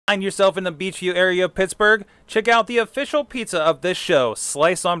Find yourself in the Beachview area of Pittsburgh? Check out the official pizza of this show,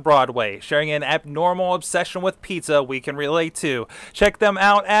 Slice on Broadway, sharing an abnormal obsession with pizza we can relate to. Check them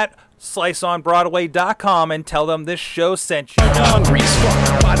out at sliceonbroadway.com and tell them this show sent you. Hungry as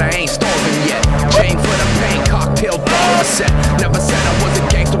fuck, but I ain't starving yet. Chain for the pain, cocktail dollar set. Never said I was a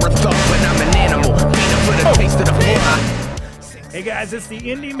gangster or thug, but I'm an animal. Peanut for the taste of the floor. Hey guys, it's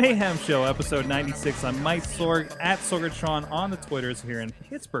the Indy Mayhem Show, episode 96. I'm Mike Sorg at Sorgatron on the Twitters here in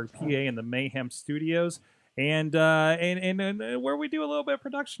Pittsburgh, PA, in the Mayhem Studios, and where we do a little bit of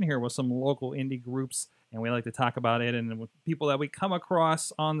production here with some local indie groups, and we like to talk about it and with people that we come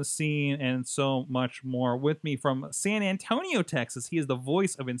across on the scene and so much more. With me from San Antonio, Texas, he is the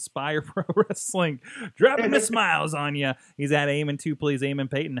voice of Inspire Pro Wrestling, dropping the smiles on you. He's at Eamon 2, please. Eamon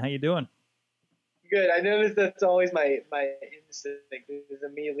Paton, how you doing? Good. I noticed that's always my instinct is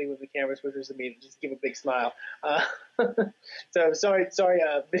immediately with the camera switches to me to just give a big smile. So sorry,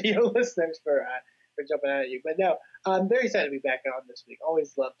 video listeners for jumping out at you. But no, I'm very excited to be back on this week.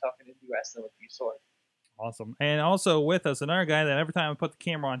 Always love talking indie wrestling with you, Sorg. Awesome. And also with us, another guy that every time I put the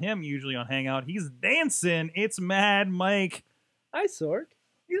camera on him, usually on Hangout, he's dancing. It's Mad Mike. Hi, Sorg.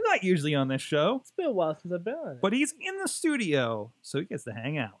 He's not usually on this show. It's been a while since I've been on it. But he's in the studio, so he gets to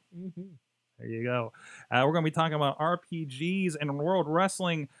hang out. Mm-hmm. There you go. We're going to be talking about RPGs and World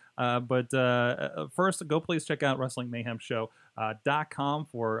Wrestling. But first, go please check out WrestlingMayhemShow.com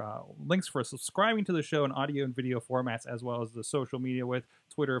for links for subscribing to the show in audio and video formats, as well as the social media with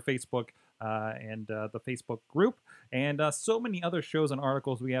Twitter, Facebook, and the Facebook group, and so many other shows and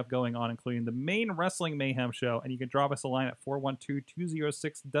articles we have going on, including the main Wrestling Mayhem Show. And you can drop us a line at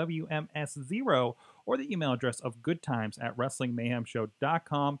 412-206-WMS0 or the email address of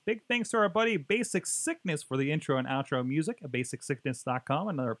goodtimes@WrestlingMayhemShow.com. Big thanks to our buddy Basic Sickness for the intro and outro music at BasicSickness.com,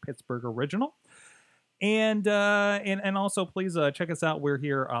 another Pittsburgh original. And also please check us out. We're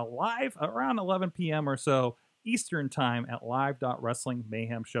here live around 11 p.m. or so Eastern Time at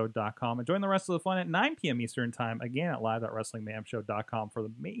live.wrestlingmayhemshow.com, and join the rest of the fun at 9 p.m. Eastern Time, again at live.wrestlingmayhemshow.com for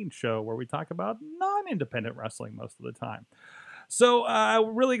the main show where we talk about non-independent wrestling most of the time. So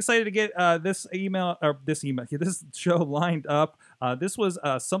we're really excited to get this show lined up. This was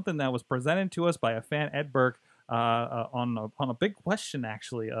something that was presented to us by a fan, Ed Burke, on a big question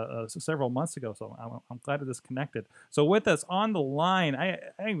actually several months ago, so I'm glad that this connected. So with us on the line, I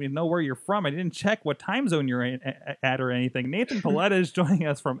don't even know where you're from. I didn't check what time zone you're at or anything. Nathan Paoletta is joining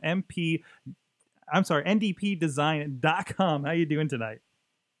us from NDPdesign.com. How you doing tonight?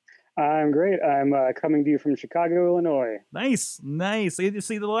 I'm great. I'm coming to you from Chicago, Illinois. Nice. You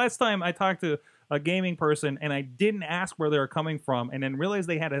see, the last time I talked to a gaming person and I didn't ask where they were coming from and then realized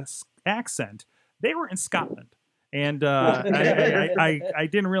they had an accent, they were in Scotland. And I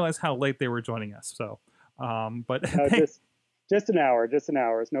didn't realize how late they were joining us. So, but just an hour. It's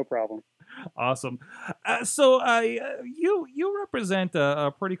no problem. Awesome. So you represent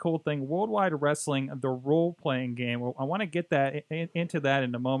a pretty cool thing, Worldwide Wrestling, the role-playing game. I want to get that into that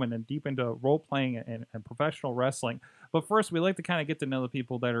in a moment and deep into role-playing and professional wrestling. But first, we like to kind of get to know the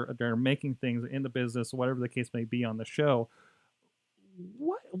people that are making things in the business, whatever the case may be on the show.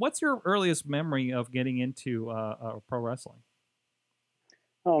 What's your earliest memory of getting into pro wrestling?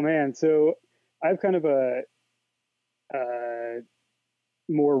 Oh man, so I've kind of I'm a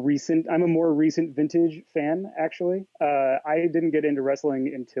more recent vintage fan, actually. I didn't get into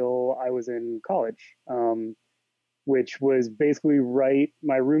wrestling until I was in college, which was basically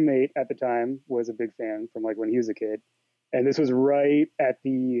my roommate at the time was a big fan from like when he was a kid. And this was right at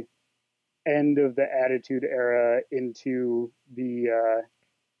the end of the Attitude Era into the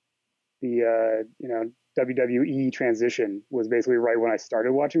WWE transition was basically right when I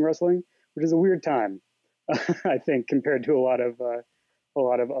started watching wrestling, which is a weird time, I think, compared to a lot of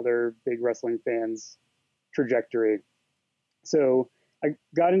other big wrestling fans' trajectory. So I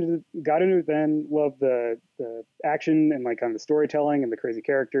got into it then, loved the action and like kind of the storytelling and the crazy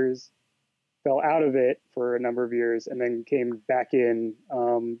characters. Fell out of it for a number of years and then came back in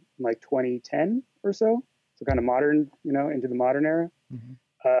like 2010 or so. So kind of modern, into the modern era. Mm-hmm.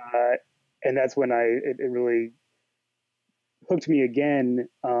 And that's when it really hooked me again,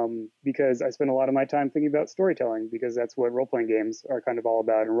 because I spent a lot of my time thinking about storytelling, because that's what role-playing games are kind of all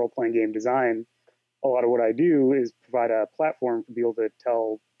about. And role-playing game design, a lot of what I do is provide a platform for people to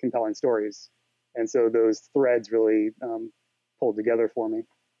tell compelling stories. And so those threads really pulled together for me.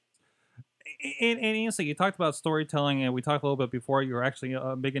 And so you talked about storytelling, and we talked a little bit before. You were actually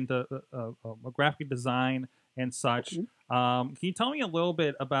big into graphic design and such. Mm-hmm. Can you tell me a little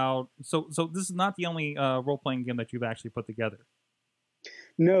bit about? So this is not the only role playing game that you've actually put together.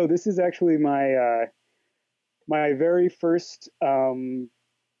 No, this is actually my my very first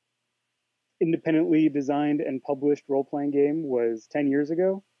independently designed and published role-playing game was 10 years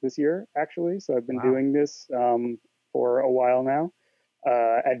ago this year, actually. So I've been doing this for a while now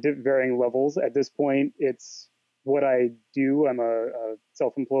at varying levels. At this point, it's what I do. I'm a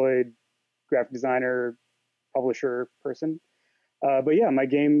self-employed graphic designer, publisher person. But yeah, my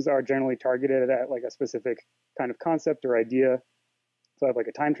games are generally targeted at like a specific kind of concept or idea. So I have like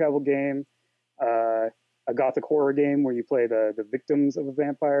a time travel game, a gothic horror game where you play the victims of a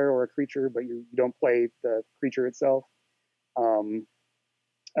vampire or a creature, but you don't play the creature itself.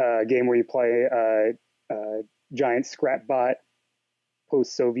 A game where you play a giant scrap bot,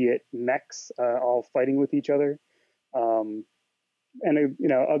 post-Soviet mechs all fighting with each other, and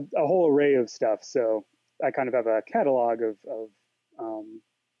a whole array of stuff. So I kind of have a catalog of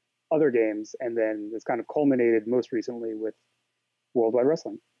other games, and then it's kind of culminated most recently with Worldwide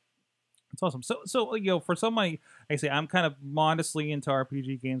Wrestling. That's awesome. So for somebody, I say I'm kind of modestly into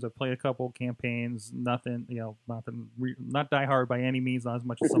RPG games. I've played a couple campaigns, nothing, not die hard by any means, not as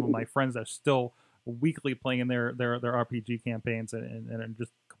much as some of my friends that are still weekly playing their RPG campaigns and are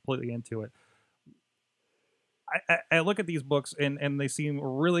just completely into it. I look at these books and they seem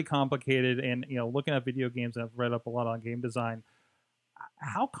really complicated, and looking at video games, I've read up a lot on game design.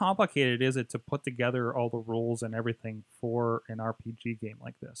 How complicated is it to put together all the rules and everything for an RPG game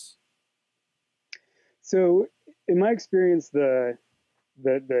like this? So, in my experience, the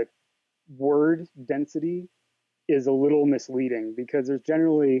word density is a little misleading because there's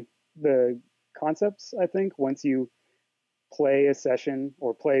generally the concepts, I think, once you play a session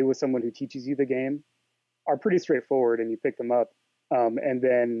or play with someone who teaches you the game, are pretty straightforward and you pick them up. And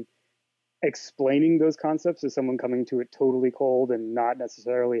then explaining those concepts to someone coming to it totally cold and not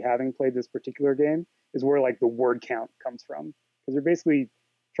necessarily having played this particular game is where like the word count comes from. Because they're basically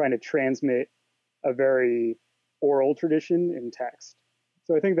trying to transmit a very oral tradition in text.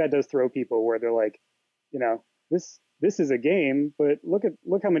 So I think that does throw people where they're like, this is a game, but look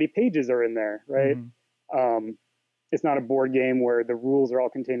how many pages are in there, right? Mm-hmm. It's not a board game where the rules are all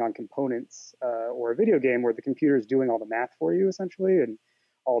contained on components, or a video game where the computer is doing all the math for you essentially, and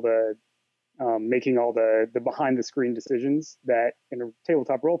all the making all the behind the screen decisions that in a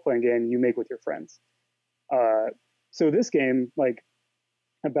tabletop role playing game you make with your friends. So this game, like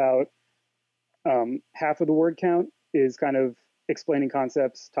about half of the word count is kind of explaining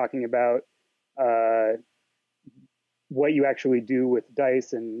concepts, talking about what you actually do with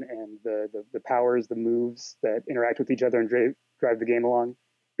dice and the powers, the moves that interact with each other and drive the game along.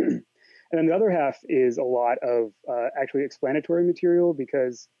 And then the other half is a lot of actually explanatory material,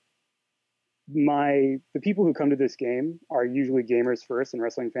 because the people who come to this game are usually gamers first and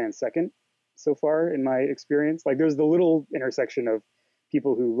wrestling fans second, so far in my experience. Like there's the little intersection of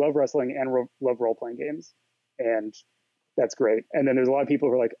people who love wrestling and love role-playing games, and that's great. And then there's a lot of people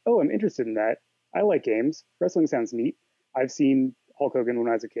who are like, oh, I'm interested in that. I like games. Wrestling sounds neat. I've seen Hulk Hogan when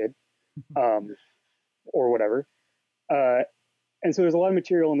I was a kid, or whatever. And so there's a lot of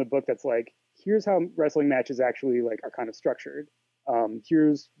material in the book that's like, here's how wrestling matches actually like are kind of structured.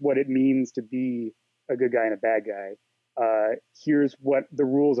 Here's what it means to be a good guy and a bad guy. Here's what the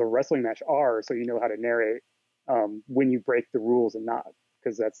rules of a wrestling match are, so you know how to narrate when you break the rules and not,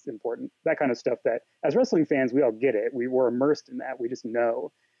 because that's important. That kind of stuff that, as wrestling fans, we all get it. We were immersed in that. We just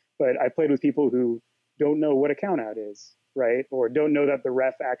know. But I played with people who don't know what a countout is, right? Or don't know that the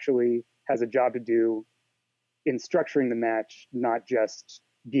ref actually has a job to do in structuring the match, not just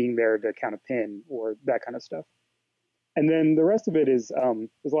being there to count a pin or that kind of stuff. And then the rest of it is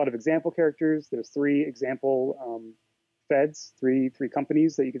there's a lot of example characters. There's 3 example feds, three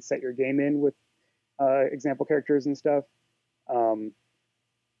companies that you can set your game in with example characters and stuff, and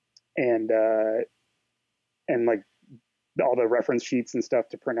like all the reference sheets and stuff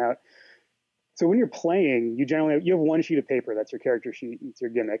to print out. So when you're playing, you have one sheet of paper that's your character sheet. It's your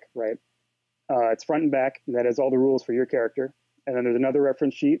gimmick, right? It's front and back, and that has all the rules for your character. And then there's another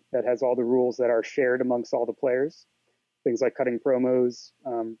reference sheet that has all the rules that are shared amongst all the players. Things like cutting promos,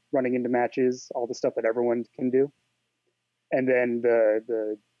 running into matches, all the stuff that everyone can do. And then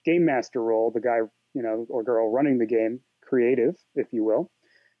the game master role, the guy, or girl running the game, creative, if you will,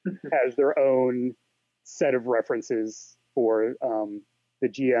 has their own set of references for the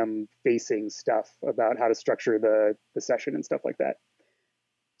GM facing stuff about how to structure the session and stuff like that.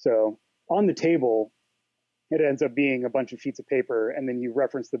 So on the table, it ends up being a bunch of sheets of paper, and then you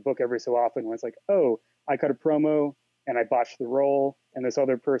reference the book every so often when it's like, oh, I cut a promo and I botched the roll, and this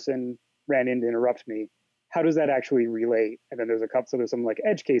other person ran in to interrupt me. How does that actually relate? And then there's some like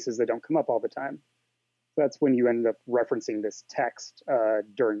edge cases that don't come up all the time. So that's when you end up referencing this text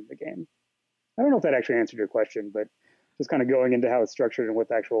during the game. I don't know if that actually answered your question, but just kind of going into how it's structured and what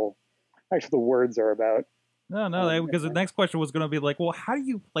the actual actually the words are about. No, because the next question was going to be like, well, how do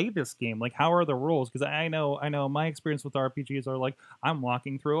you play this game? Like, how are the rules? Because I know my experience with RPGs are like, I'm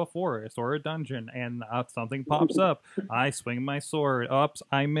walking through a forest or a dungeon, and something pops up. I swing my sword. Oops,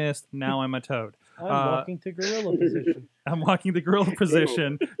 I missed. Now I'm a toad. I'm walking to gorilla position. I'm walking to gorilla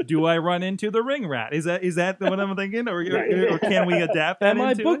position. Do I run into the ring rat? Is that what I'm thinking, or can we adapt that? Am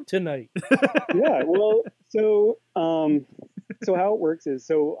I booked tonight? Yeah. Well, so how it works is,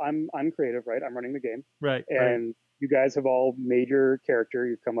 so I'm creative, right? I'm running the game, right? And you guys have all made your character.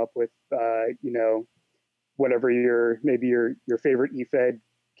 You've come up with, whatever your favorite EFED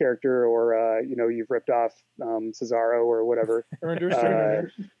character, or you've ripped off Cesaro or whatever.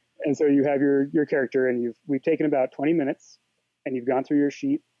 And so you have your character, and we've taken about 20 minutes, and you've gone through your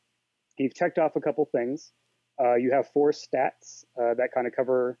sheet. You've checked off a couple things. You have 4 stats that kind of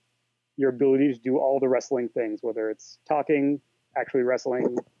cover your ability to do all the wrestling things, whether it's talking, actually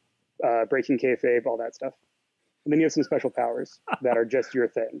wrestling, breaking kayfabe, all that stuff. And then you have some special powers that are just your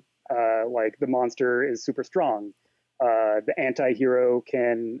thing. Like the monster is super strong. The anti-hero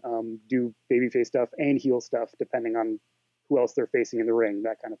can do babyface stuff and heel stuff, depending on who else they're facing in the ring,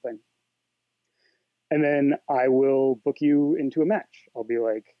 that kind of thing. And then I will book you into a match. I'll be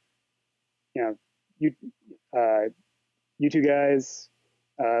like, you two guys,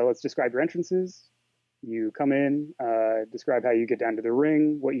 let's describe your entrances. You come in, describe how you get down to the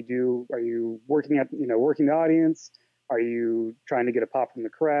ring, what you do. Are you working the audience? Are you trying to get a pop from the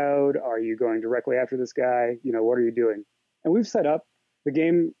crowd? Are you going directly after this guy? What are you doing? And we've set up, the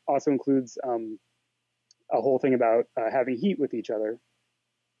game also includes a whole thing about having heat with each other,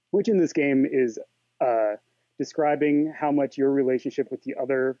 which in this game is describing how much your relationship with the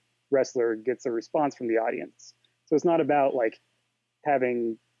other wrestler gets a response from the audience. So it's not about like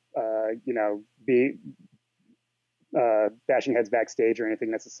having, bashing heads backstage or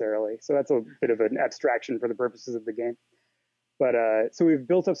anything necessarily. So that's a bit of an abstraction for the purposes of the game. But so we've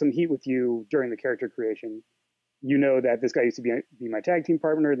built up some heat with you during the character creation. You know that this guy used to be my tag team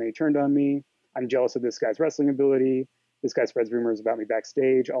partner, and then he turned on me. I'm jealous of this guy's wrestling ability. This guy spreads rumors about me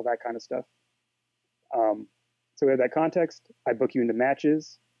backstage, all that kind of stuff. So we have that context. I book you into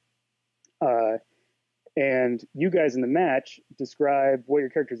matches. And you guys in the match describe what your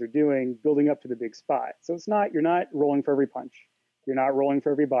characters are doing, building up to the big spot. So you're not rolling for every punch. You're not rolling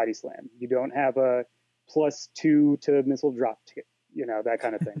for every body slam. You don't have a +2 to missile drop kick, that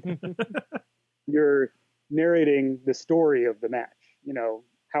kind of thing. You're narrating the story of the match.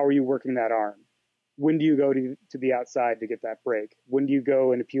 How are you working that arm? When do you go to the outside to get that break? When do you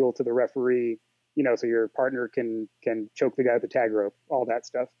go and appeal to the referee, so your partner can choke the guy with the tag rope, all that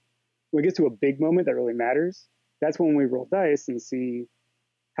stuff. When it gets to a big moment that really matters, that's when we roll dice and see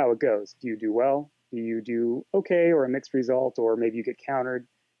how it goes. Do you do well? Do you do okay, or a mixed result, or maybe you get countered,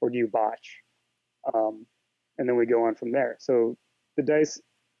 or do you botch? And then we go on from there. So the dice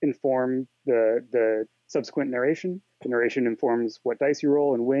inform the subsequent narration. The narration informs what dice you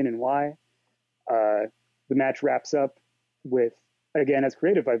roll and when and why. The match wraps up with, again, as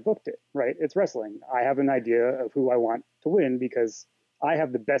creative, I booked it, right? It's wrestling. I have an idea of who I want to win because I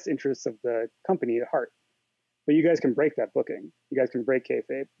have the best interests of the company at heart. But you guys can break that booking. You guys can break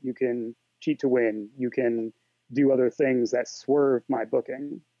kayfabe. You can cheat to win. You can do other things that swerve my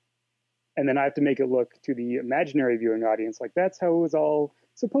booking. And then I have to make it look to the imaginary viewing audience like that's how it was all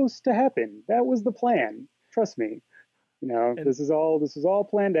supposed to happen. That was the plan. Trust me. This is all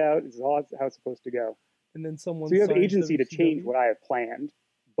planned out. This is all how it's supposed to go. And then so you have agency to change what I have planned,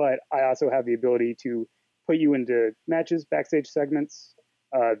 but I also have the ability to put you into matches, backstage segments,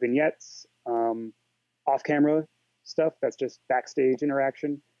 vignettes, off-camera stuff that's just backstage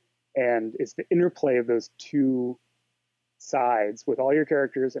interaction. And it's the interplay of those two sides with all your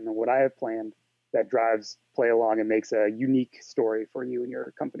characters and then what I have planned that drives play along and makes a unique story for you and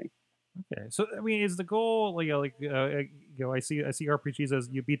your company. Okay, so is the goal I see RPGs as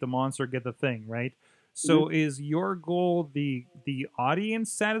you beat the monster, get the thing, right? So is your goal the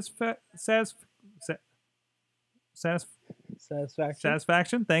audience satisfaction?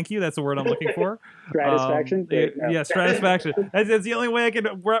 Thank you. That's the word I'm looking for. Satisfaction. Yeah, satisfaction. That's the only way I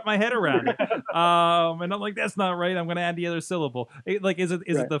can wrap my head around it. And I'm like, that's not right. I'm going to add the other syllable. Is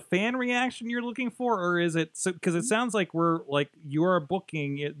it the fan reaction you're looking for, or is it because it sounds like you are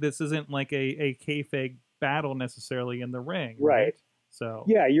booking it, this isn't like a kayfabe battle necessarily in the ring, right? So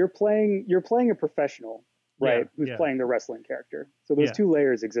yeah, you're playing a professional, right? Who's playing the wrestling character. So those two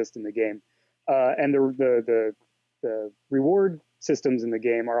layers exist in the game, and the reward systems in the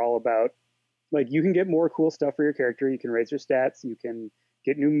game are all about, you can get more cool stuff for your character. You can raise your stats. You can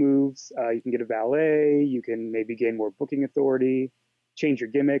get new moves. You can get a valet. You can maybe gain more booking authority, change your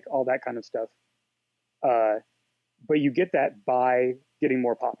gimmick, all that kind of stuff. But you get that by getting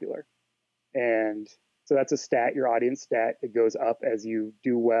more popular. And so that's a stat, your audience stat. It goes up as you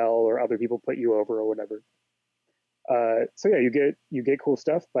do well or other people put you over or whatever. So yeah, you get cool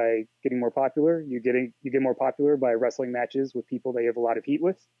stuff by getting more popular. You get more popular by wrestling matches with people that you have a lot of heat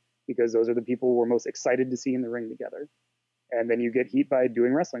with, because those are the people we're most excited to see in the ring together. And then you get heat by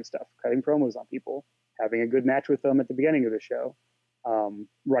doing wrestling stuff, cutting promos on people, having a good match with them at the beginning of the show,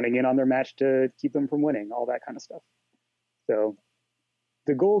 running in on their match to keep them from winning, all that kind of stuff. So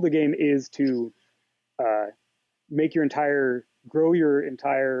the goal of the game is to grow your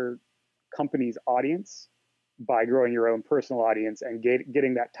entire company's audience by growing your own personal audience and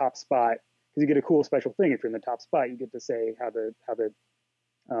getting that top spot, because you get a cool special thing. If you're in the top spot, you get to say how the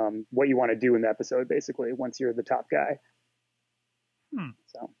what you want to do in the episode, basically, once you're the top guy.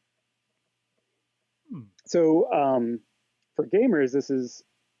 So for gamers, this is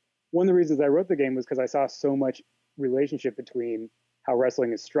one of the reasons I wrote the game, was because I saw so much relationship between how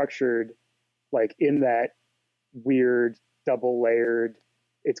wrestling is structured, like in that weird double layered,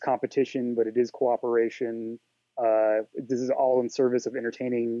 it's competition, but it is cooperation. This is all in service of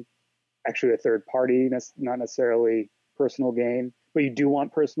entertaining actually a third party, not necessarily personal gain, but you do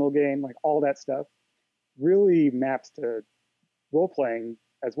want personal gain, like all that stuff really maps to role-playing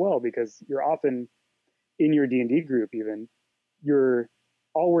as well, because you're often in your D&D group, even you're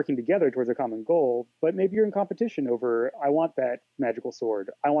all working together towards a common goal, but maybe you're in competition over, I want that magical sword,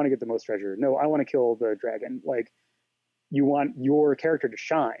 I want to get the most treasure, no, I want to kill the dragon. Like, you want your character to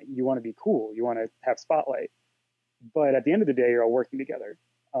shine, you want to be cool, you want to have spotlight, but at the end of the day, you're all working together.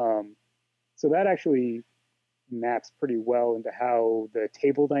 So that actually maps pretty well into how the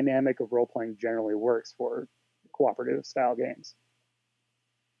table dynamic of role-playing generally works for cooperative style games.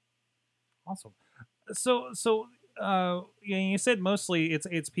 Awesome. So you said mostly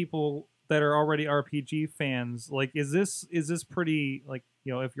it's people that are already RPG fans. Like, is this pretty, like,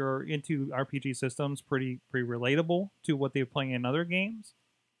 you know, if you're into RPG systems, pretty relatable to what they're playing in other games?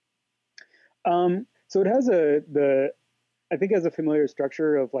 So it has I think it has a familiar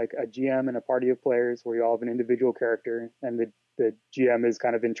structure of like a GM and a party of players where you all have an individual character, and the GM is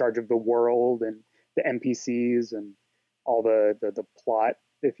kind of in charge of the world and the NPCs and all the plot,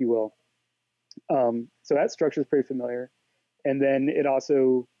 if you will. So that structure is pretty familiar. And then it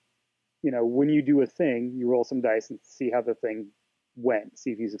also, you know, when you do a thing, you roll some dice and see how the thing went,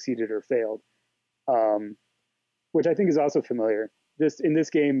 see if you succeeded or failed, which I think is also familiar. Just in this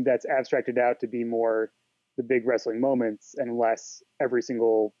game, that's abstracted out to be more the big wrestling moments and less every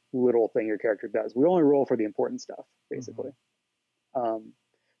single little thing your character does. We only roll for the important stuff, basically. Mm-hmm.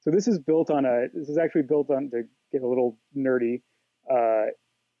 So this is actually built on, to get a little nerdy,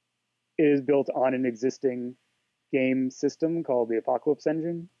 it is built on an existing game system called the Apocalypse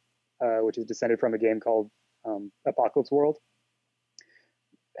Engine, which is descended from a game called Apocalypse World.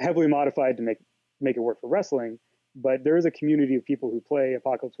 Heavily modified to make it work for wrestling, but there is a community of people who play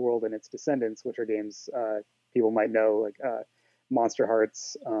Apocalypse World and its descendants, which are games people might know, like Monster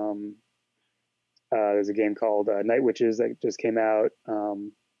Hearts. There's a game called Night Witches that just came out.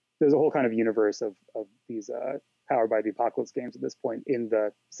 There's a whole kind of universe of these powered by the Apocalypse games at this point in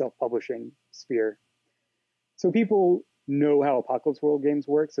the self-publishing sphere. So people know how Apocalypse World games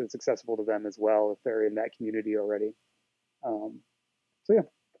work, so it's accessible to them as well if they're in that community already. So yeah.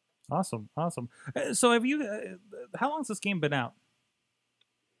 Awesome. So have you? How long has this game been out?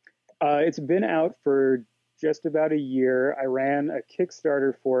 It's been out for just about a year. I ran a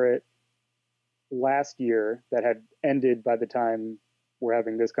Kickstarter for it last year that had ended by the time we're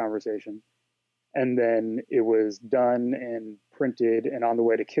having this conversation. And then it was done and printed and on the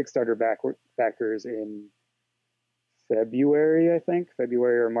way to Kickstarter backers in February, I think,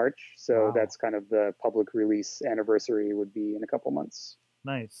 February or March. So wow. That's kind of the public release anniversary would be in a couple months.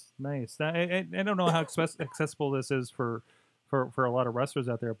 Nice. I don't know how accessible this is for a lot of wrestlers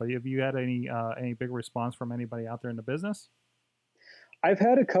out there, but have you had any big response from anybody out there in the business? I've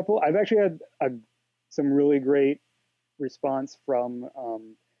had a couple. I've actually had some really great response from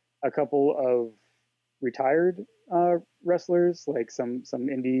a couple of retired wrestlers, like some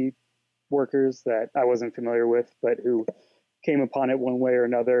indie workers that I wasn't familiar with, but who came upon it one way or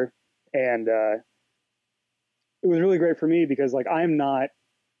another. And it was really great for me because, like, I'm not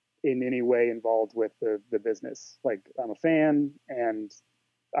in any way involved with the business. Like, I'm a fan and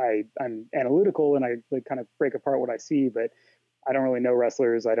I'm analytical and I like kind of break apart what I see, but I don't really know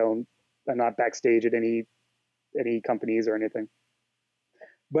wrestlers. I'm not backstage at any companies or anything.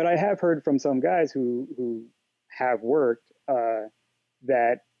 But I have heard from some guys who have worked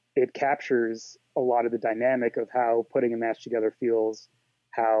that it captures a lot of the dynamic of how putting a match together feels,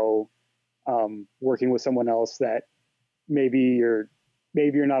 how working with someone else that maybe you're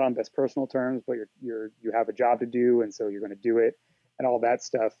not on best personal terms, but you have a job to do, and so you're going to do it, and all that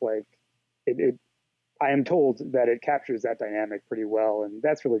stuff. Like I am told that it captures that dynamic pretty well, and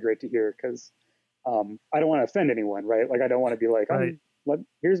that's really great to hear because I don't want to offend anyone, right? Like I don't want to be like, right.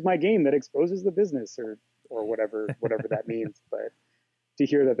 Here's my game that exposes the business or whatever that means. But to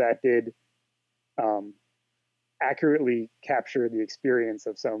hear that did accurately capture the experience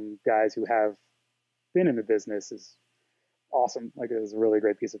of some guys who have been in the business is awesome. Like it was a really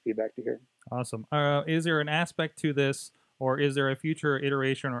great piece of feedback to hear. Awesome. Is there an aspect to this, or is there a future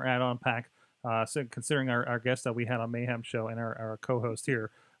iteration or add-on pack? So considering our guest that we had on Mayhem Show and our co-host here,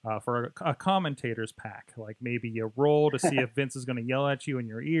 for a commentator's pack, like maybe a roll to see if Vince is going to yell at you in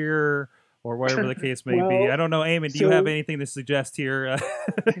your ear or whatever the case may be. I don't know, Eamon, do you have anything to suggest here? I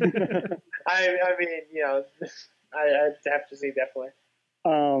mean, you know, I'd have to say definitely.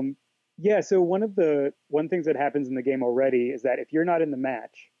 Yeah, so one things that happens in the game already is that if you're not in the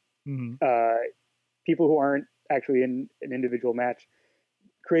match, people who aren't actually in an individual match,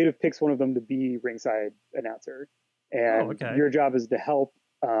 Creative picks one of them to be ringside announcer, and your job is to help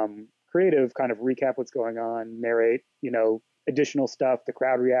Creative kind of recap what's going on, narrate, you know, additional stuff, the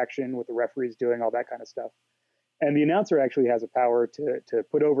crowd reaction, what the referee's doing, all that kind of stuff. And the announcer actually has a power to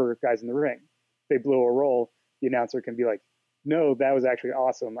put over guys in the ring. If they blow a roll, the announcer can be like, no, that was actually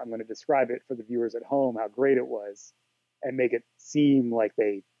awesome. I'm going to describe it for the viewers at home, how great it was, and make it seem like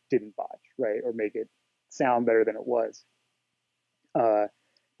they didn't botch, right? Or make it sound better than it was.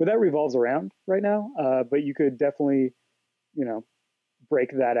 But that revolves around right now. But you could definitely, you know,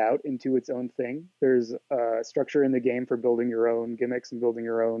 break that out into its own thing. There's a structure in the game for building your own gimmicks and building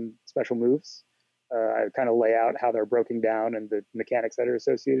your own special moves. I kind of lay out how they're broken down and the mechanics that are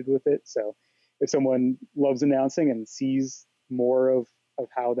associated with it. So if someone loves announcing and sees more of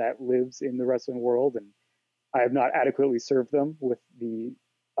how that lives in the wrestling world, and I have not adequately served them with the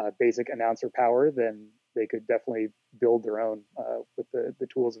basic announcer power, then they could definitely build their own with the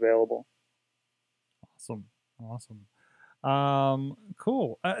tools available. Awesome.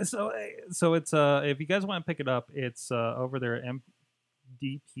 Cool. So it's if you guys want to pick it up, it's over there at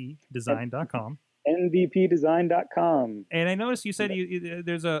mdpdesign.com. ndpdesign.com. And I noticed you said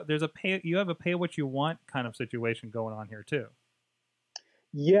there's a pay what you want kind of situation going on here too.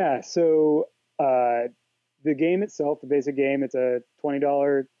 Yeah. So the game itself, the basic game, it's a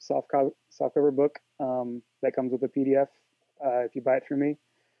 $20 softcover book that comes with a PDF if you buy it through me,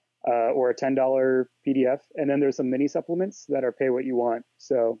 or a $10 PDF. And then there's some mini supplements that are pay what you want.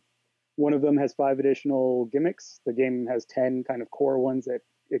 So one of them has 5 additional gimmicks. The game has 10 kind of core ones that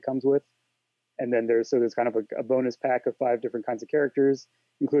it comes with. And then there's kind of a bonus pack of 5 different kinds of characters,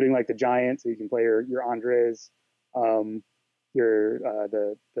 including like the Giant, so you can play your Andres, the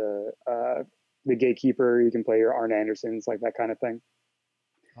Gatekeeper, you can play your Arn Andersons, like that kind of thing.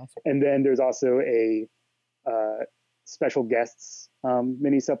 Awesome. And then there's also a special guests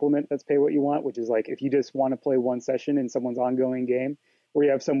mini supplement that's pay what you want, which is like if you just want to play one session in someone's ongoing game, or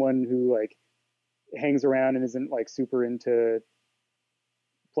you have someone who like hangs around and isn't like super into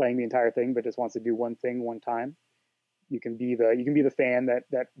playing the entire thing, but just wants to do one thing one time. You can be the fan that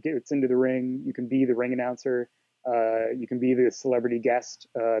gets into the ring. You can be the ring announcer. You can be the celebrity guest,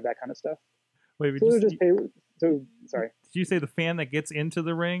 that kind of stuff. Wait, sorry. Did you say the fan that gets into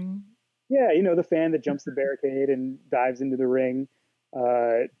the ring? Yeah, you know, the fan that jumps the barricade and dives into the ring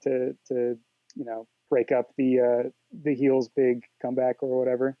to you know, break up the heel's big comeback or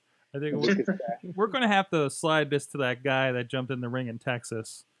whatever. I think we're going to have to slide this to that guy that jumped in the ring in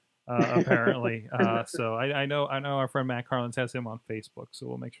Texas, apparently. So I know our friend Matt Carlins has him on Facebook, so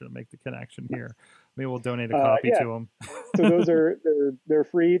we'll make sure to make the connection here. Maybe we'll donate a copy to him. So those they're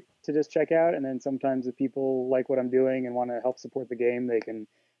free to just check out, and then sometimes if people like what I'm doing and want to help support the game, they can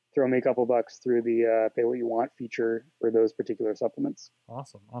throw me a couple bucks through the pay what you want feature for those particular supplements.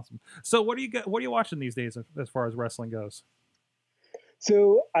 Awesome. So what are you watching these days as far as wrestling goes?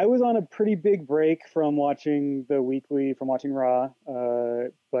 So I was on a pretty big break from watching Raw,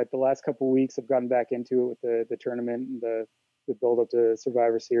 but the last couple of weeks I've gotten back into it with the tournament and the build up to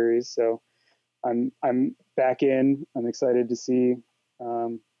Survivor Series. So I'm back in. I'm excited to see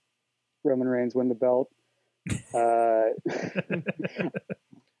Roman Reigns win the belt.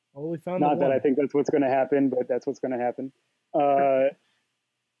 We found not that I think that's what's going to happen, but that's what's going to happen.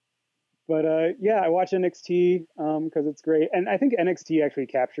 Yeah, I watch NXT because it's great, and I think NXT actually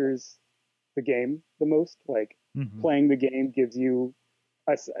captures the game the most. Like playing the game gives you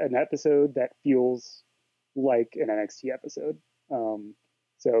an episode that feels like an NXT episode.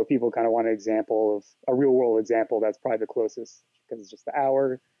 So if people kind of want an example of a real world example, that's probably the closest, because it's just the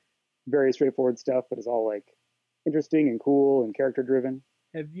hour, very straightforward stuff, but it's all like interesting and cool and character driven.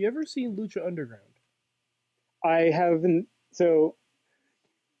 Have you ever seen Lucha Underground? I haven't. So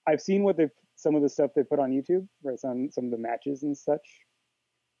I've seen some of the stuff they put on YouTube, right? Some of the matches and such.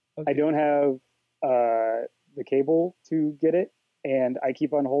 Okay. I don't have the cable to get it, and I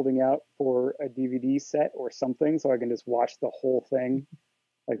keep on holding out for a DVD set or something so I can just watch the whole thing,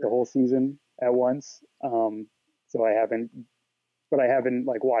 like the whole season at once. So I haven't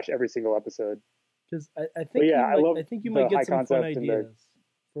like watched every single episode. Because I think you might get some fun ideas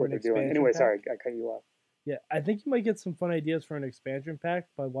for what they're doing. Anyway, sorry, I cut you off. Yeah, I think you might get some fun ideas for an expansion pack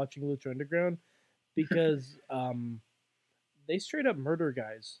by watching Lucha Underground, because they straight up murder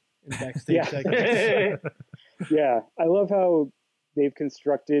guys in backstage segments. Yeah, I love how they've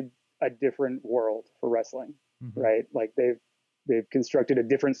constructed a different world for wrestling, right? Like they've constructed a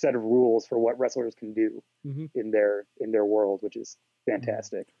different set of rules for what wrestlers can do in their world, which is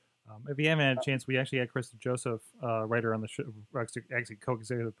fantastic. If you haven't had a chance, we actually had Chris Joseph, writer on the show, actually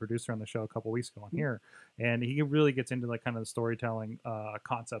co-executive producer on the show a couple weeks ago on here, and he really gets into like kind of the storytelling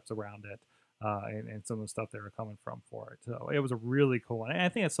concepts around it and some of the stuff they were coming from for it. So it was a really cool one. And I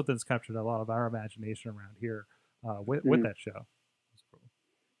think it's something that's captured a lot of our imagination around here with that show. Cool.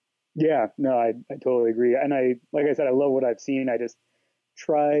 Yeah, no, I totally agree. And like I said, I love what I've seen. I just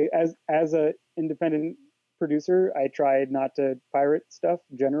try as a independent producer, I tried not to pirate stuff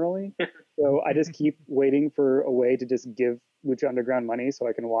generally. So I just keep waiting for a way to just give Lucha Underground money so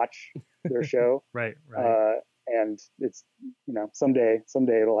I can watch their show. Right. And it's, someday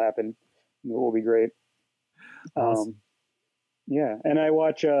it'll happen. It will be great. Awesome. Yeah. And I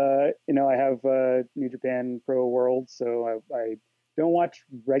watch, I have New Japan Pro World, so I don't watch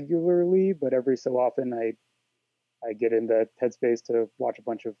regularly, but every so often I get in the headspace to watch a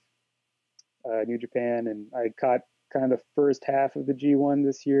bunch of New Japan, and I caught kind of the first half of the G1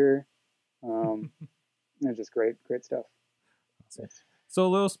 this year. It's just great stuff. Awesome. So a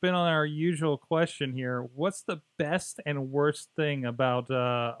little spin on our usual question here. What's the best and worst thing about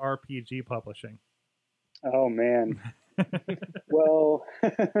RPG publishing? Oh, man. Well,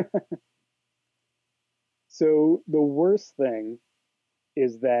 so the worst thing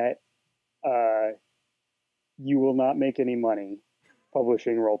is that you will not make any money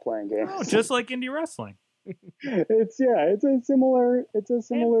publishing role-playing games. Oh, just like indie wrestling. It's a similar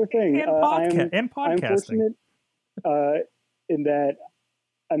thing. And podcasting. I'm fortunate in that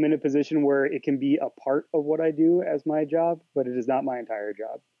I'm in a position where it can be a part of what I do as my job, but it is not my entire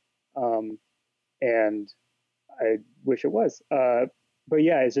job. And I wish it was. But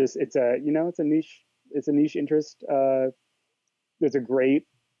yeah, it's a niche interest. There's a great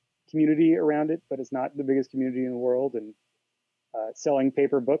community around it, but it's not the biggest community in the world, and selling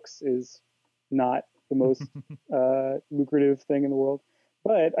paper books is not the most lucrative thing in the world.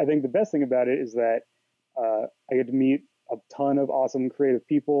 But I think the best thing about it is that I get to meet a ton of awesome creative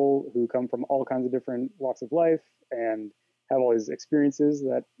people who come from all kinds of different walks of life and have all these experiences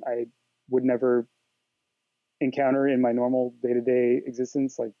that I would never encounter in my normal day-to-day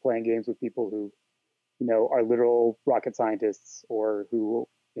existence, like playing games with people who, are literal rocket scientists, or who,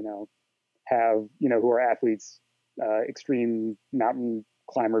 who are athletes, extreme mountain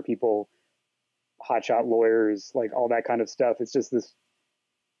climber people, hotshot lawyers, like all that kind of stuff. It's just this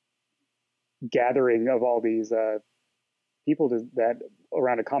gathering of all these people that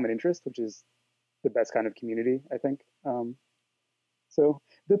around a common interest, which is the best kind of community, I think. So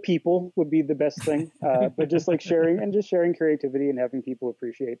the people would be the best thing, but just like sharing creativity and having people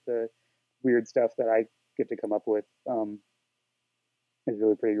appreciate the weird stuff that I get to come up with is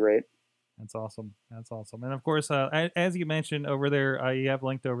really pretty great. That's awesome. And of course, as you mentioned over there, you have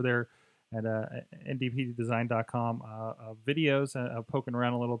linked over there at ndpdesign.com videos poking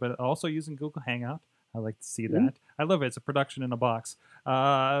around a little bit. Also using Google Hangout. I like to see that. I love it. It's a production in a box.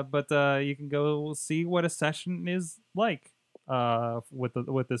 But you can go see what a session is like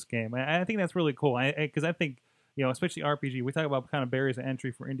with this game. I think that's really cool. Because I think, especially RPG, we talk about kind of barriers to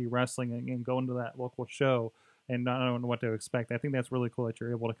entry for indie wrestling and going to that local show and not knowing what to expect. I think that's really cool that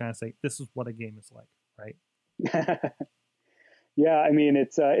you're able to kind of say, this is what a game is like, right? Yeah, I mean,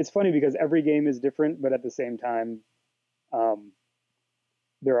 it's funny because every game is different, but at the same time,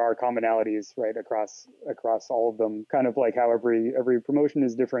 there are commonalities, right, across all of them. Kind of like how every promotion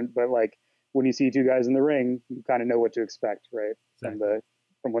is different, but like when you see two guys in the ring, you kind of know what to expect, right, exactly.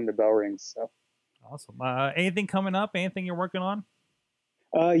 from when the bell rings. So awesome. Anything coming up? Anything you're working on?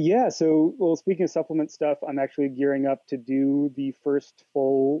 Yeah. So, speaking of supplement stuff, I'm actually gearing up to do the first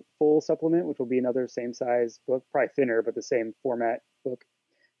full supplement, which will be another same size book, probably thinner, but the same format book.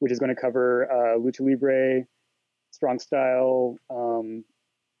 which is going to cover lucha libre, strong style,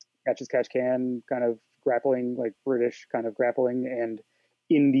 catch as catch can kind of grappling, like British kind of grappling, and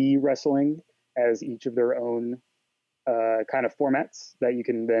indie wrestling as each of their own kind of formats that you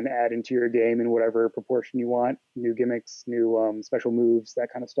can then add into your game in whatever proportion you want, new gimmicks, new special moves, that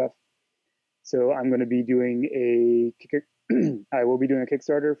kind of stuff. So I'm going to be doing I will be doing a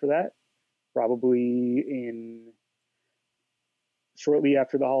Kickstarter for that, probably shortly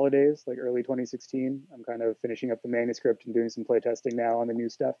after the holidays, like early 2016. I'm kind of finishing up the manuscript and doing some playtesting now on the new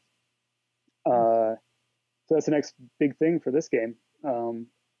stuff. So that's the next big thing for this game.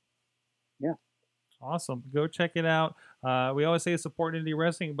 Yeah. Awesome. Go check it out. We always say support indie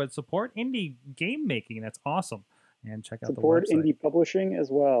wrestling, but support indie game making. That's awesome. And check out support the website. Indie publishing as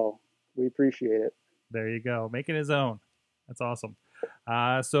well. We appreciate it. There you go. Make it his own. That's awesome.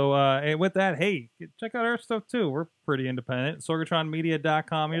 And with that, hey, check out our stuff too. We're pretty independent.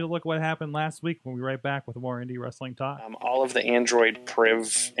 Sorgatronmedia.com. Here's a look at what happened last week. We'll be right back with more indie wrestling talk. All of the Android Priv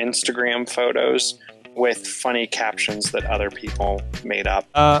Instagram photos with funny captions that other people made up.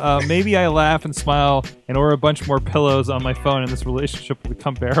 Maybe I laugh and smile and order a bunch more pillows on my phone, and this relationship will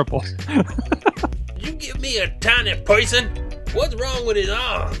become bearable. You give me a tiny person? What's wrong with his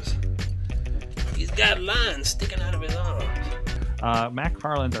arms? He's got lines sticking out of his arms. Matt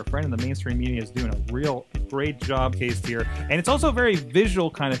Carlin's, our friend in the mainstream media, is doing a real great job case here, and it's also a very visual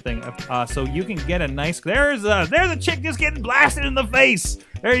kind of thing. So you can get a nice. There's a chick just getting blasted in the face.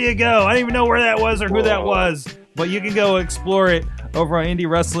 There you go. I don't even know where that was or who that was, but you can go explore it over on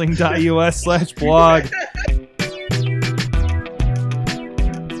indiewrestling.us/blog.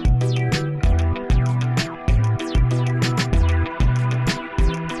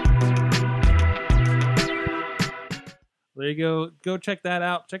 There you go. Go check that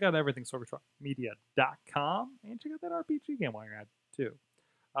out. Check out everything, sorgatronmedia.com, and check out that RPG game while you're at it, too.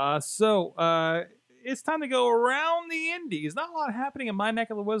 It's time to go around the indies. Not a lot happening in my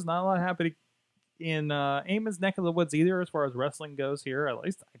neck of the woods. Not a lot happening in Eamon's neck of the woods either, as far as wrestling goes here. At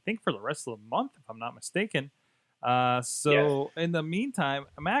least I think for the rest of the month, if I'm not mistaken. Yes. In the meantime,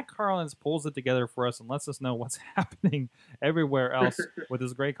 Matt Carlins pulls it together for us and lets us know what's happening everywhere else with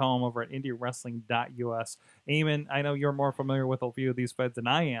his great column over at indiewrestling.us. Eamon, I know you're more familiar with a few of these feds than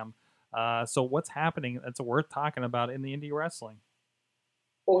I am. So what's happening that's worth talking about in the indie wrestling?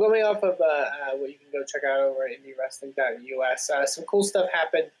 Well, going off of what you can go check out over at indiewrestling.us, some cool stuff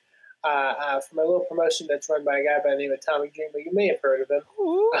happened from a little promotion that's run by a guy by the name of Tommy Dreamer. You may have heard of him,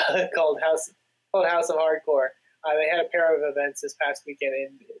 called House of Hardcore. They had a pair of events this past weekend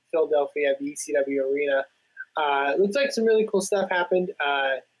in Philadelphia at the ECW Arena. Looks like some really cool stuff happened.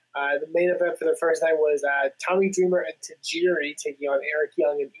 The main event for the first night was Tommy Dreamer and Tajiri taking on Eric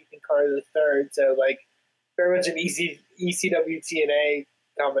Young and Ethan Carter III. So, like, very much an ECW TNA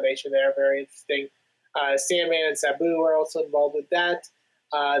combination there. Very interesting. Sandman and Sabu were also involved with that.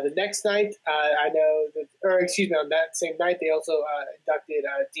 The next night, on that same night, they also inducted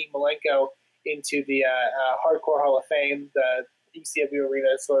Dean Malenko into the Hardcore Hall of Fame, the ECW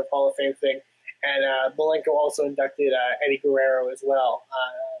Arena sort of Hall of Fame thing. And Malenko also inducted Eddie Guerrero as well.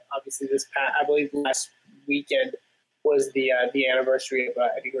 Obviously, I believe last weekend was the anniversary of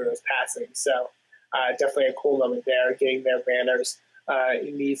Eddie Guerrero's passing. So definitely a cool moment there, getting their banners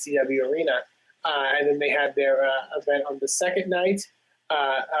in the ECW Arena. And then they had their event on the second night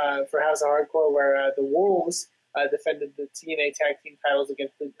for House of Hardcore, where the Wolves defended the TNA Tag Team titles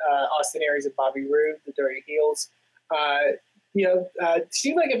against Austin Aries and Bobby Roode, the Dirty Heels.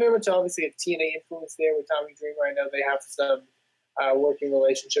 Seemed like a very much obviously a TNA influence there with Tommy Dreamer. I know they have some working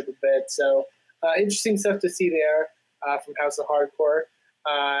relationship a bit. So interesting stuff to see there from House of Hardcore.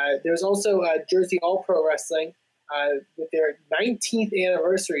 There's also Jersey All Pro Wrestling with their 19th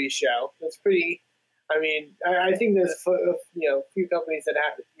anniversary show. That's pretty. I mean, I think there's a few companies that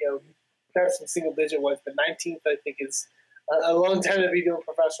have perhaps some single digit ones, but 19th I think is a long time to be doing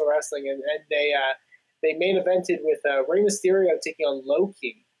professional wrestling, and they main evented with Rey Mysterio taking on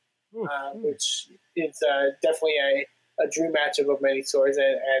Low-Ki, which is definitely a dream matchup of many sorts, and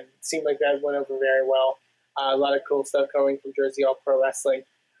it seemed like that went over very well. A lot of cool stuff coming from Jersey All Pro Wrestling.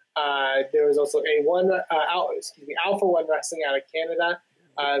 There was also Alpha One Wrestling out of Canada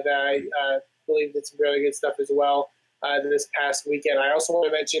that I believe did some really good stuff as well this past weekend. I also want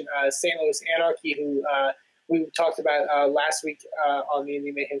to mention St. Louis Anarchy, who we talked about last week on the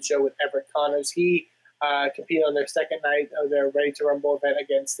Indy Mayhem Show with Everett Connors. He competed on their second night of their Ready to Rumble event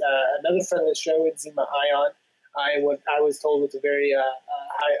against another friend of the show, Zima Ion. What I was told was a very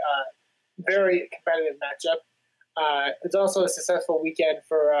very competitive matchup. It's also a successful weekend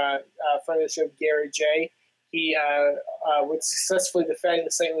for friend of the show, Gary J. He would successfully defend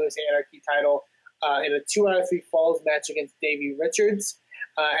the St. Louis Anarchy title in a 2 out of 3 falls match against Davey Richards,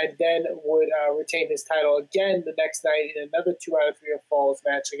 and then would retain his title again the next night in another 2 out of 3 falls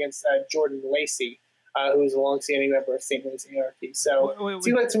match against Jordan Lacey, who is a long-standing member of St. Louis Anarchy. So it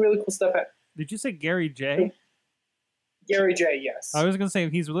seems like some really cool stuff. Did you say Gary J? Gary J, yes. I was going to say,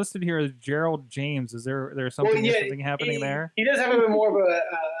 he's listed here as Gerald James. Is there something something happening there? He does have a bit more of a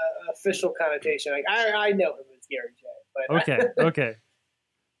official connotation. Like I know him as Gary J, but okay.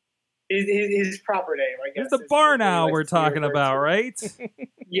 His proper name, I guess. It's the Barnow we're talking about, right?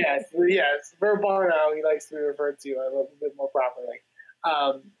 yes. For Barnow, he likes to be referred to a little bit more properly.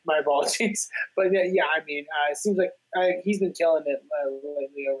 My apologies. But yeah, I mean, it seems like he's been killing it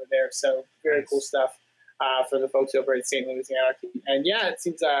lately over there, so very cool stuff for the folks over at St. Louis Anarchy. And yeah, it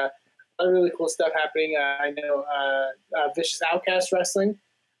seems other really cool stuff happening. I know Vicious Outcast Wrestling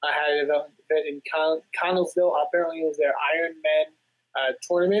had an event in Connellsville. Apparently it was their Iron Man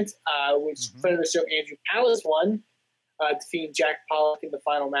tournament, which friend of the show Andrew Pallas won, defeating Jack Pollock in the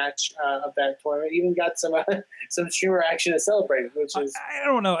final match of that tournament. Even got some streamer action to celebrate, which is I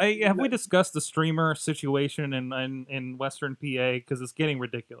don't know. Have we discussed the streamer situation in Western PA? Because it's getting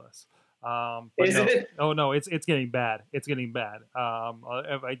ridiculous. Is it? Oh no, it's getting bad. It's getting bad.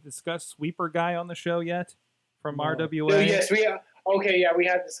 Have I discussed Sweeper Guy on the show yet from RWA? No, yes, we have. Okay, yeah, we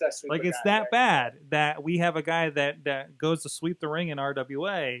that Sweeper Like, it's Guy, that right? bad that we have a guy that goes to sweep the ring in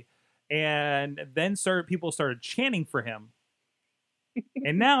RWA, and then people started chanting for him.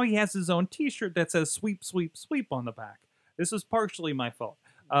 And now he has his own T-shirt that says "Sweep, Sweep, Sweep" on the back. This is partially my fault,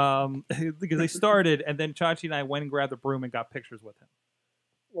 because they started, and then Chachi and I went and grabbed the broom and got pictures with him.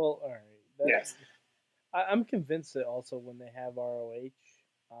 Well, all right. Yes. I'm convinced that also when they have ROH,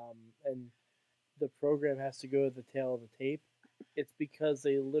 and the program has to go to the tail of the tape, it's because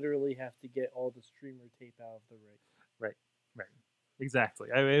they literally have to get all the streamer tape out of the rig. Right. Exactly.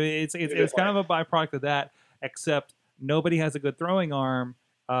 I mean, it's kind of a byproduct of that, except nobody has a good throwing arm,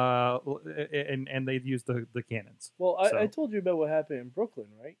 and they've used the cannons. Well, I told you about what happened in Brooklyn,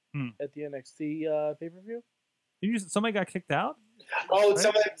 right? At the NXT pay-per-view. Somebody got kicked out? Oh,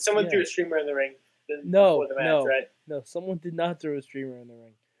 someone threw a streamer in the ring. No, before the match, right? No, someone did not throw a streamer in the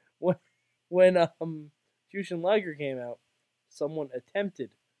ring. When Jushin Liger came out, someone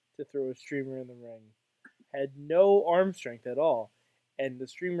attempted to throw a streamer in the ring, had no arm strength at all, and the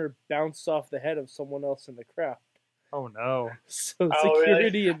streamer bounced off the head of someone else in the crowd. Oh no! So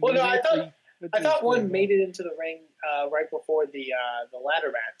security really? Well, no, I thought one streamer. made it into the ring right before the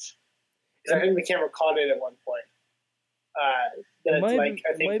ladder match. I think the camera caught it at one point. I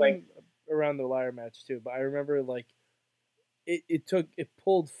think around the ladder match too, but I remember it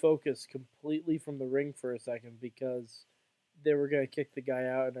pulled focus completely from the ring for a second because they were gonna kick the guy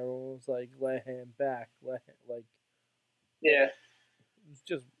out, and everyone was like, "Let him back, Yeah. It was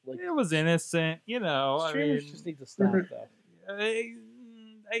just it was innocent, Streamers just need to stop though.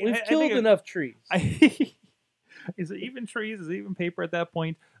 We've I killed enough trees. Is it even trees? Is it even paper at that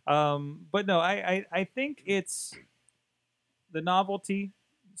point? But no, I think it's the novelty.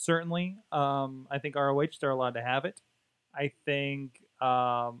 Certainly, I think ROH they're allowed to have it. I think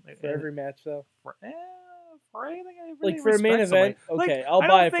for every match though. For anything, I really like for a main event, okay, I'll buy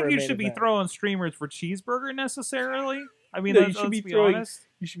it. I don't think you should be event. throwing streamers for cheeseburger necessarily. I mean, No, let's be honest.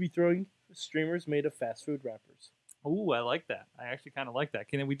 You should be throwing streamers made of fast food wrappers. Ooh, I like that. I actually kind of like that.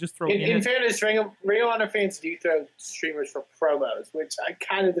 Can we just throw in fairness, Ring of Honor fans do throw streamers for promos, which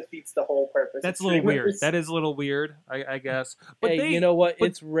kind of defeats the whole purpose. That's a little weird. That is a little weird, I guess. But hey, you know what?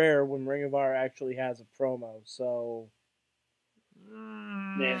 It's rare when Ring of Honor actually has a promo. So,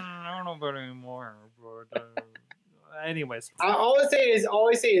 I don't know about anymore. But, anyways, all I say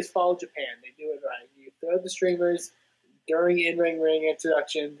is follow Japan. They do it right. You throw the streamers during in-ring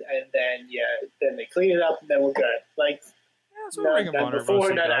introductions, and then they clean it up, and then we're good. That's what Ring of Honor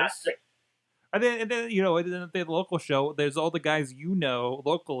before, does. after. And then at the local show, there's all the guys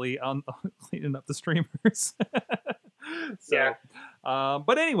locally on cleaning up the streamers. Yeah.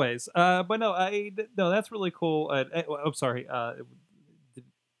 But anyways, that's really cool. I'm sorry.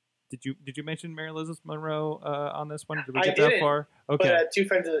 Did you mention Mary Elizabeth Monroe on this one? Did we get that far? Okay. But two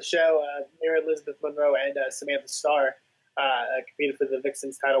friends of the show, Mary Elizabeth Monroe and Samantha Starr, competed for the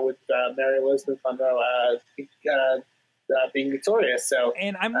Vixens title with Mary Elizabeth Monroe being victorious. So,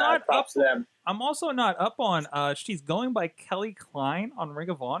 and I'm not props to them. I'm also not up on. She's going by Kelly Klein on Ring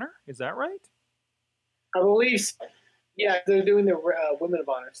of Honor. Is that right? I believe so. Yeah, they're doing the Women of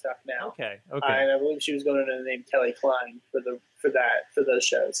Honor stuff now. Okay. And I believe she was going under the name Kelly Klein for those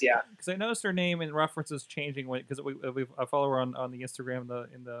shows. Yeah. Because I noticed her name and references changing because I follow her on the Instagram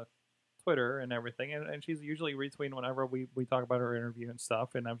in the Twitter and everything, and she's usually retweeting whenever we talk about her interview and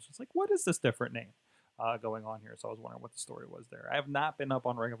stuff. And I was just like, what is this different name going on here? So I was wondering what the story was there. I have not been up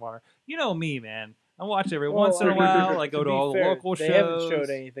on Ring of Honor. You know me, man. I watch every once in a while. I go to all the local shows. They haven't showed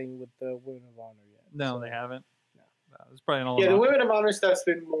anything with the Women of Honor yet. No, they haven't. No, it's probably all. Yeah, the Women of Honor stuff's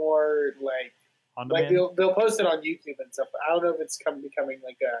been more like they'll post it on YouTube and stuff. But I don't know if it's becoming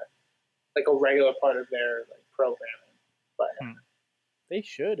like a regular part of their like programming. But they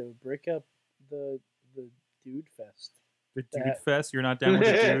should. It would break up the dude fest. The dude fest? You're not down with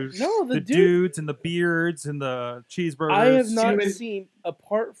the dudes? No, the dudes and the beards and the cheeseburgers. I have not seen,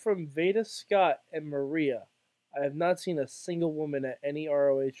 apart from Veda Scott and Maria, I have not seen a single woman at any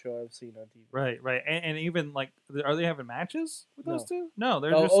ROH show I've seen on TV. Right. And even, like, are they having matches with those two? No,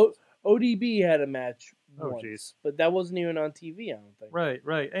 they're just... ODB had a match once, jeez. But that wasn't even on TV, I don't think.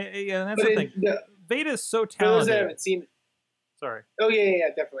 Right. Yeah, and that's the thing. Veda's so talented. For those that haven't seen... Sorry. Oh, yeah,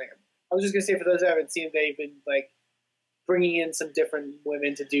 definitely. I was just going to say, for those that haven't seen, they've been, like, bringing in some different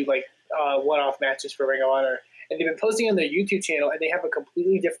women to do, like, one-off matches for Ring of Honor. And they've been posting on their YouTube channel, and they have a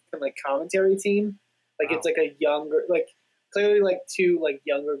completely different, like, commentary team. Like, It's, like, a younger, like, clearly, like, two, like,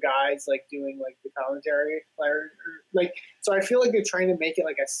 younger guys, like, doing, like, the commentary. Like, so I feel like they're trying to make it,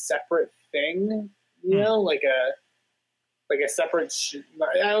 like, a separate thing, you know? Like a separate,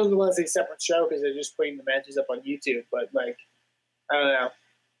 I don't want to say separate show because they're just putting the matches up on YouTube, but, like, I don't know.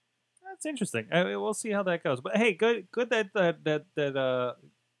 That's interesting. We'll see how that goes. But hey, good that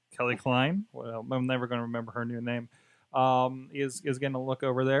Kelly Klein. Well, I'm never going to remember her new name. Is getting a look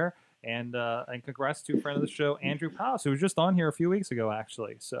over there, and congrats to a friend of the show, Andrew Powers, who was just on here a few weeks ago,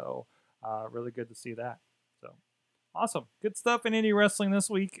 actually. So really good to see that. So awesome, good stuff in indie wrestling this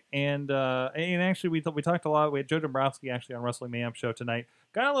week, and actually we talked a lot. We had Joe Dombrowski actually on Wrestling Mayhem Show tonight.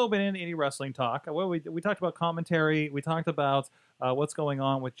 Got a little bit into indie wrestling talk. Well, we talked about commentary. We talked about what's going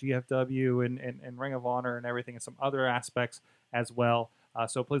on with GFW and Ring of Honor and everything, and some other aspects as well.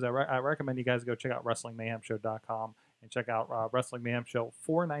 So please, I recommend you guys go check out WrestlingMayhemShow.com and check out Wrestling Mayhem Show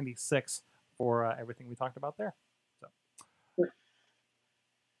 496 for everything we talked about there. So,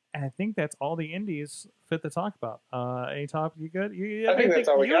 and I think that's all the indies fit to talk about. Any topic you good? I think that's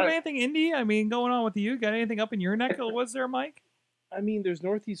all we got. You have anything indie? I mean, going on with you? Got anything up in your neck? What's there, Mike? I mean, there's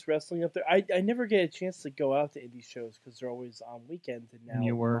Northeast Wrestling up there. I never get a chance to go out to indie shows because they're always on weekends, and now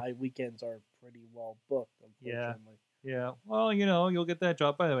my weekends are pretty well booked, unfortunately. Yeah. Well, you'll get that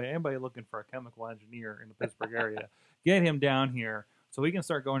job. By the way, anybody looking for a chemical engineer in the Pittsburgh area, get him down here so he can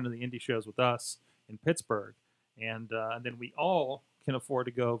start going to the indie shows with us in Pittsburgh, and then we all can afford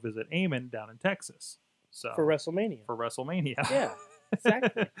to go visit Eamon down in Texas. So for WrestleMania. Yeah,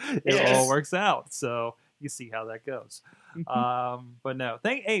 exactly. It all works out. So you see how that goes. But no,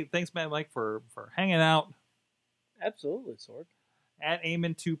 thanks, man, Mike, for hanging out. Absolutely, Sorg. At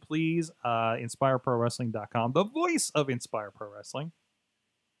Eamon2, please, InspireProWrestling.com, the voice of Inspire Pro Wrestling.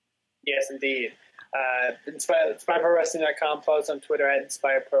 Yes, indeed. InspireProWrestling.com, follow us on Twitter at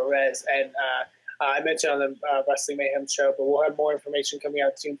InspireProRes, and I mentioned on the Wrestling Mayhem Show, but we'll have more information coming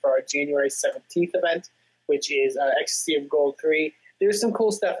out soon for our January 17th event, which is Ecstasy of Gold 3. There's some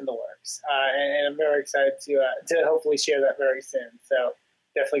cool stuff in the works, and I'm very excited to hopefully share that very soon. So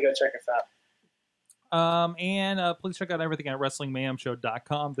definitely go check us out. And please check out everything at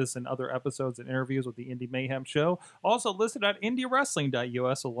WrestlingMayhemShow.com. This and other episodes and interviews with the Indy Mayhem Show. Also listed at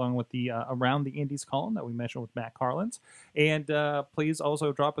IndieWrestling.us, along with the Around the Indies column that we mentioned with Matt Carlins. And please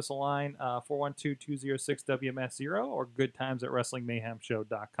also drop us a line, 412-206-WMS0, or goodtimes at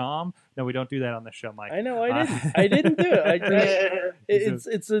WrestlingMayhemShow.com. No, we don't do that on the show, Mike. I know, I didn't. I didn't do it.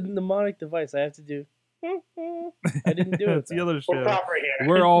 It's a mnemonic device. I have to do. I didn't do it. It's the other show.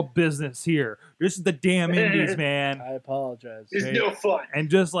 We're all business here. This is the damn indies, man. I apologize. It's no fun. And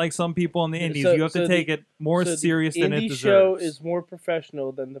just like some people in the indies, you have to take it more serious than it deserves. The indie show is more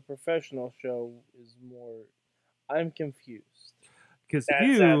professional than the professional show is more. I'm confused. Because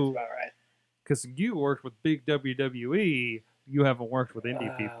sounds about right. Because you worked with big WWE, you haven't worked with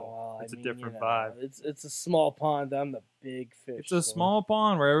indie people. Well, it's a different vibe. It's a small pond. I'm the big fish. It's a small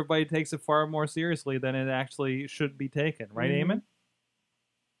pond where everybody takes it far more seriously than it actually should be taken. Right, Eamon?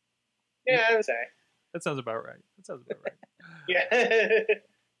 Yeah, I would say. That sounds about right. Yeah.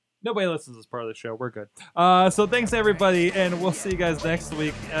 Nobody listens as part of the show. We're good. So thanks, everybody, and we'll see you guys next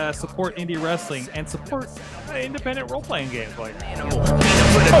week. Support indie wrestling and support independent role-playing games like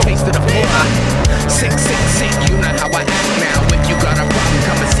Sick, you know how I act now. If you got a problem,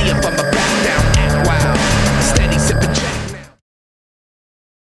 come and see if I'm a back down. Act wild, steady sipping jack now.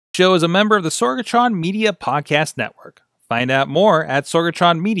 Show is a member of the Sorgatron Media Podcast Network. Find out more at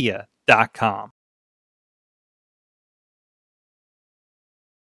sorgatronmedia.com.